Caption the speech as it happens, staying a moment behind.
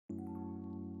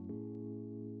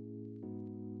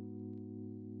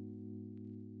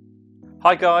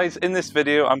Hi guys, in this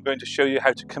video I'm going to show you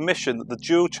how to commission the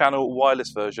dual channel wireless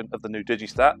version of the new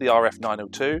Digistat, the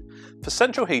RF902, for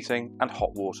central heating and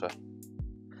hot water.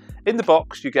 In the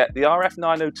box you get the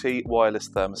RF902 wireless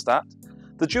thermostat,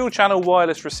 the dual channel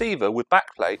wireless receiver with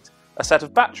backplate, a set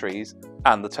of batteries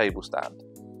and the table stand.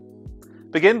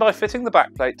 Begin by fitting the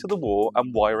backplate to the wall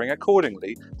and wiring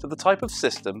accordingly to the type of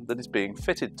system that is being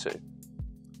fitted to.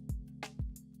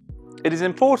 It is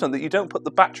important that you don't put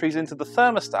the batteries into the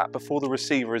thermostat before the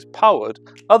receiver is powered,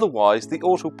 otherwise the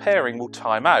auto pairing will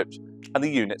time out and the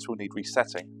units will need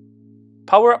resetting.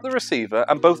 Power up the receiver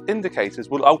and both indicators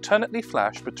will alternately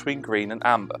flash between green and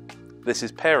amber. This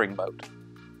is pairing mode.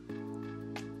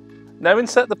 Now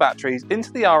insert the batteries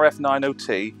into the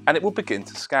RF902 and it will begin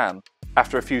to scan.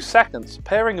 After a few seconds,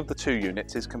 pairing of the two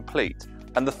units is complete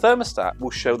and the thermostat will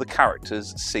show the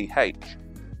characters CH.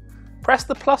 Press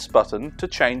the plus button to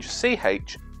change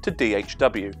CH to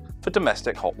DHW for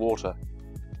domestic hot water.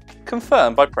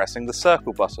 Confirm by pressing the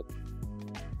circle button.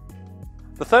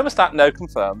 The thermostat now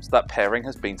confirms that pairing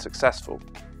has been successful.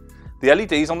 The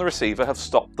LEDs on the receiver have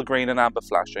stopped the green and amber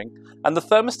flashing, and the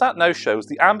thermostat now shows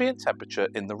the ambient temperature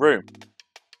in the room.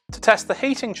 To test the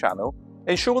heating channel,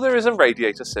 ensure there is a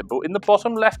radiator symbol in the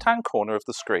bottom left-hand corner of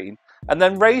the screen, and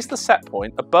then raise the set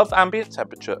point above ambient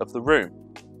temperature of the room.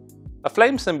 A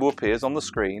flame symbol appears on the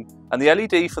screen and the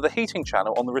LED for the heating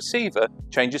channel on the receiver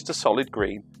changes to solid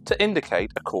green to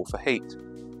indicate a call for heat.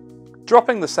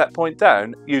 Dropping the set point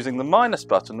down using the minus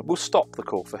button will stop the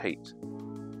call for heat.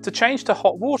 To change to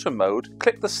hot water mode,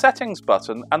 click the settings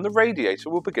button and the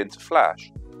radiator will begin to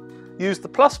flash. Use the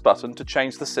plus button to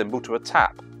change the symbol to a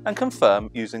tap and confirm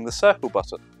using the circle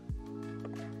button.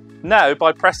 Now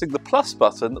by pressing the plus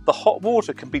button, the hot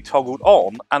water can be toggled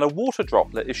on and a water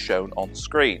droplet is shown on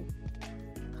screen.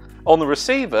 On the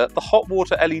receiver, the hot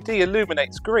water LED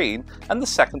illuminates green and the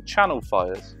second channel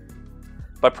fires.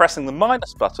 By pressing the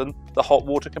minus button, the hot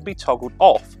water can be toggled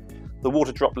off, the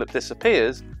water droplet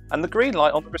disappears and the green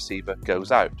light on the receiver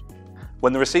goes out.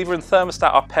 When the receiver and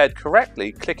thermostat are paired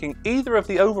correctly, clicking either of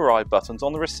the override buttons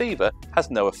on the receiver has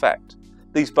no effect.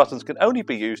 These buttons can only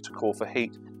be used to call for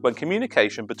heat when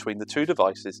communication between the two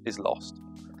devices is lost.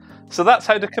 So that's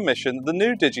how to commission the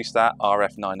new Digistat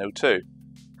RF902.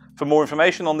 For more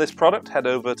information on this product, head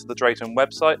over to the Drayton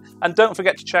website and don't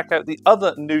forget to check out the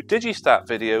other new Digistat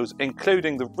videos,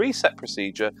 including the reset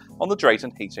procedure on the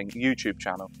Drayton Heating YouTube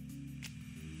channel.